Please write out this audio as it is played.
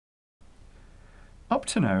up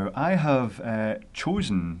to now, I have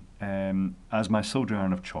chosen as my soldering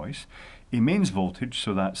iron of choice a mains voltage,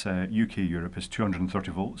 so that's UK Europe is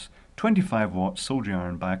 230 volts, 25 watts soldering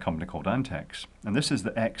iron by a company called Antex, and this is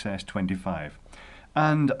the XS25.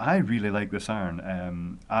 And I really like this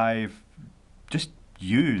iron. I've just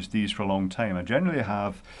used these for a long time. I generally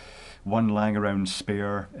have one lying around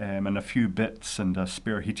spare and a few bits and a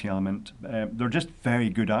spare heating element. They're just very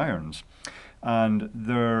good irons, and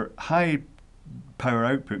their high power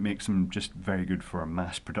output makes them just very good for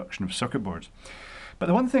mass production of circuit boards. But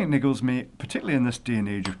the one thing that niggles me, particularly in this day and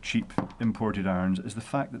age of cheap imported irons, is the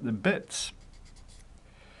fact that the bits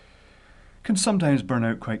can sometimes burn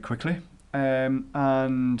out quite quickly,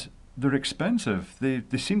 and they're expensive.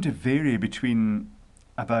 They seem to vary between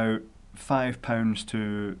about £5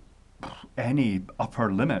 to any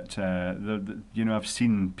upper limit. You know, I've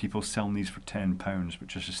seen people selling these for £10,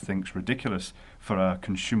 which I just think's ridiculous for a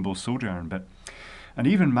consumable soldering iron bit. And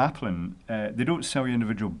even Maplin, they don't sell you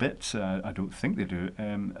individual bits. I don't think they do.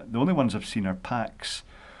 The only ones I've seen are packs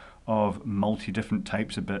of different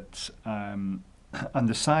types of bits, and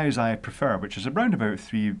the size I prefer, which is around about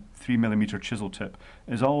 3mm chisel tip,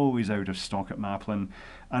 is always out of stock at Maplin.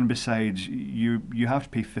 And besides, you have to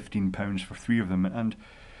pay £15 for 3 of them, and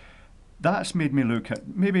that's made me look at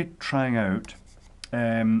maybe trying out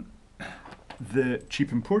the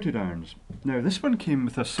cheap imported irons. Now, this one came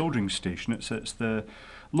with a soldering station. It's the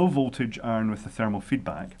low voltage iron with the thermal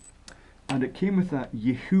feedback, and it came with that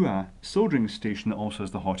Yihua soldering station that also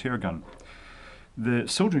has the hot air gun. The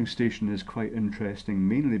soldering station is quite interesting,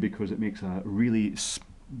 mainly because it makes a really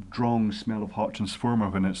strong smell of hot transformer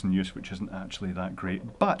when it's in use, which isn't actually that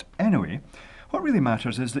great. But anyway, what really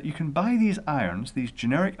matters is that you can buy these irons, these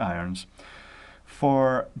generic irons,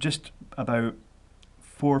 for just about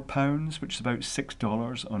 £4, which is about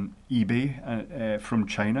 $6 on eBay from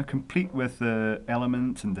China, complete with the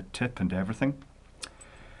element and the tip and everything.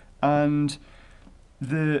 And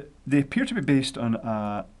they appear to be based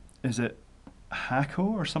on is it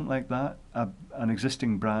Hakko or something like that, an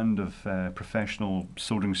existing brand of professional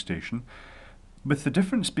soldering station, with the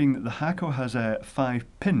difference being that the Hakko has a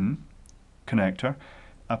 5-pin connector,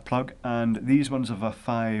 a plug, and these ones have a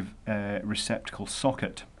 5 receptacle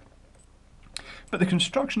socket. But the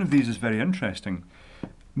construction of these is very interesting,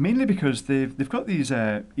 mainly because they've got these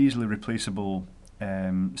easily replaceable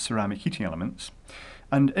ceramic heating elements,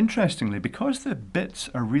 and interestingly, because the bits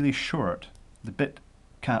are really short, the bit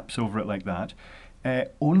caps over it like that,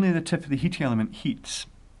 only the tip of the heating element heats.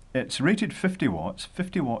 It's rated 50 watts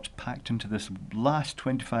packed into this last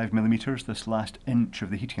 25mm, this last inch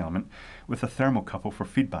of the heating element, with a thermocouple for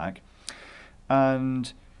feedback.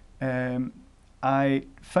 And I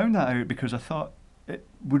found that out because I thought it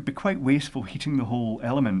would be quite wasteful heating the whole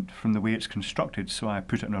element from the way it's constructed, so I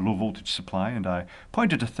put it in a low voltage supply and I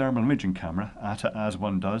pointed a thermal imaging camera at it, as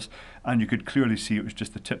one does, and you could clearly see it was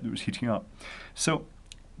just the tip that was heating up. So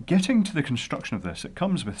getting to the construction of this, it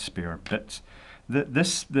comes with spare bits.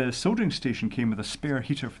 The soldering station came with a spare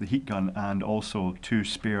heater for the heat gun and also 2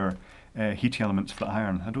 spare heating elements for the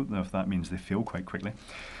iron. I don't know if that means they fail quite quickly.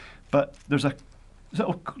 But there's a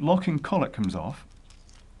little locking collet comes off,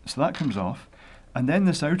 so that comes off, and then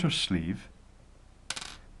this outer sleeve,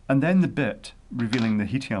 and then the bit revealing the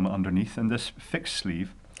heating element underneath, and this fixed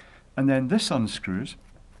sleeve, and then this unscrews,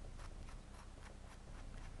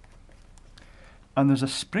 and there's a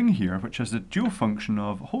spring here which has the dual function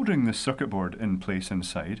of holding the circuit board in place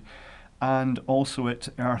inside, and also it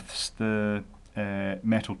earths the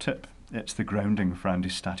metal tip. It's the grounding for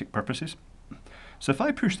anti-static purposes. So if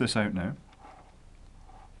I push this out now,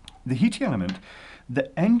 the heating element,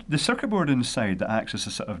 the circuit board inside that acts as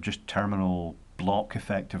a sort of just terminal block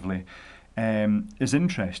effectively, is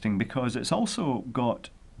interesting because it's also got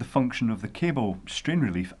the function of the cable strain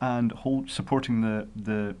relief and supporting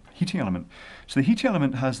the heating element. So the heating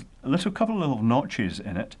element has a couple of little notches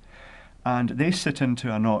in it, and they sit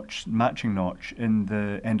into a matching notch in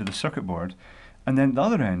the end of the circuit board. And then at the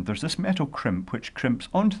other end, there's this metal crimp which crimps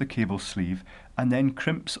onto the cable sleeve and then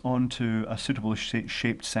crimps onto a suitable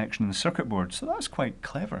shaped section in the circuit board. So that's quite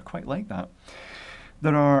clever, quite like that.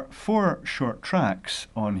 There are 4 short tracks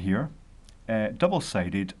on here,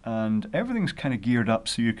 double-sided, and everything's kind of geared up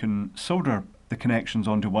so you can solder the connections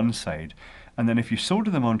onto one side, and then if you solder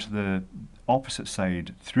them onto the opposite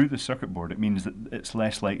side through the circuit board, it means that it's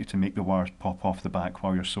less likely to make the wires pop off the back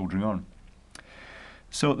while you're soldering on.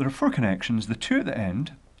 So there are 4 connections. The 2 at the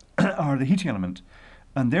end are the heating element,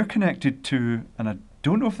 and they're connected to, and I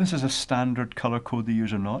don't know if this is a standard colour code they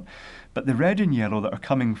use or not, but the red and yellow that are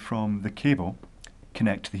coming from the cable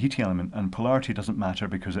connect to the heating element, and polarity doesn't matter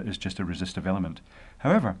because it is just a resistive element.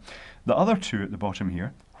 However, the other two at the bottom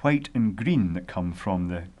here, white and green, that come from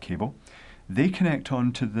the cable, they connect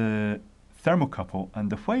onto the thermocouple, and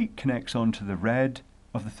the white connects onto the red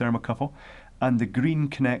of the thermocouple, and the green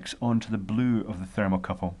connects onto the blue of the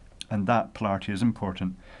thermocouple, and that polarity is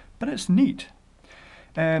important. But it's neat.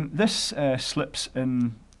 This slips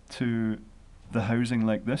into the housing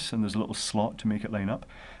like this, and there's a little slot to make it line up.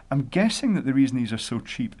 I'm guessing that the reason these are so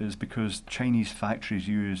cheap is because Chinese factories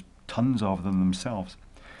use tons of them themselves.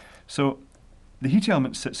 So the heating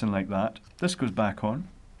element sits in like that. This goes back on.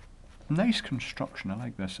 Nice construction, I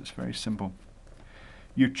like this, it's very simple.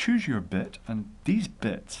 You choose your bit, and these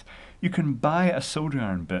bits, you can buy a soldering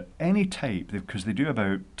iron bit, any type, because they do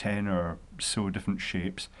about 10 or so different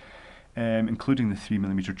shapes, including the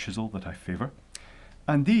 3mm chisel that I favour.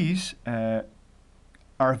 And these are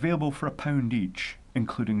available for £1 each,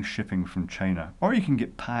 including shipping from China. Or you can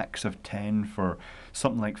get packs of 10 for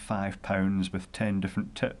something like £5 with 10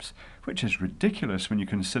 different tips, which is ridiculous when you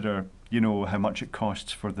consider, you know, how much it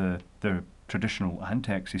costs for the traditional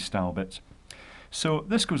Antex style bits. So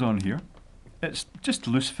this goes on here. It's just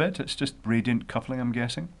loose fit, it's just radiant coupling, I'm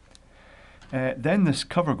guessing. Then this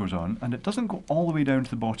cover goes on, and it doesn't go all the way down to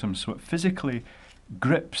the bottom, so it physically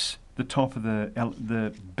grips the top of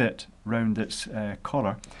the bit round its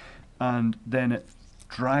collar, and then it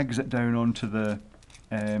drags it down onto the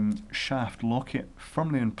shaft, locking it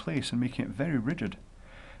firmly in place and making it very rigid.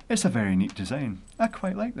 It's a very neat design. I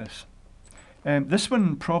quite like this. This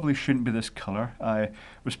one probably shouldn't be this colour. I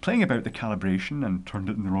was playing about the calibration and turned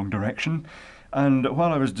it in the wrong direction, and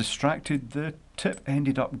while I was distracted, the tip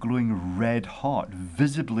ended up glowing red hot,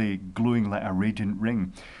 visibly glowing like a radiant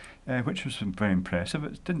ring, which was very impressive.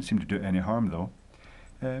 It didn't seem to do it any harm though.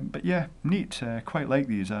 But yeah, neat. Quite like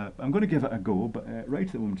these. I'm going to give it a go, but right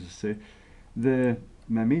at the moment, as I say,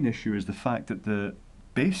 my main issue is the fact that the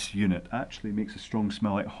base unit actually makes a strong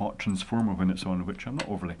smell like hot transformer when it's on, which I'm not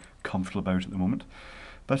overly comfortable about at the moment.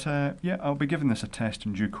 But yeah, I'll be giving this a test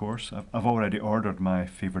in due course. I've already ordered my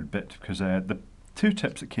favoured bit, because the two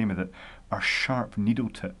tips that came with it are sharp needle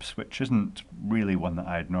tips, which isn't really one that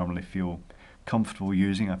I'd normally feel comfortable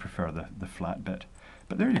using. I prefer the flat bit.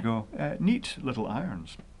 But there you go, neat little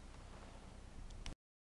irons.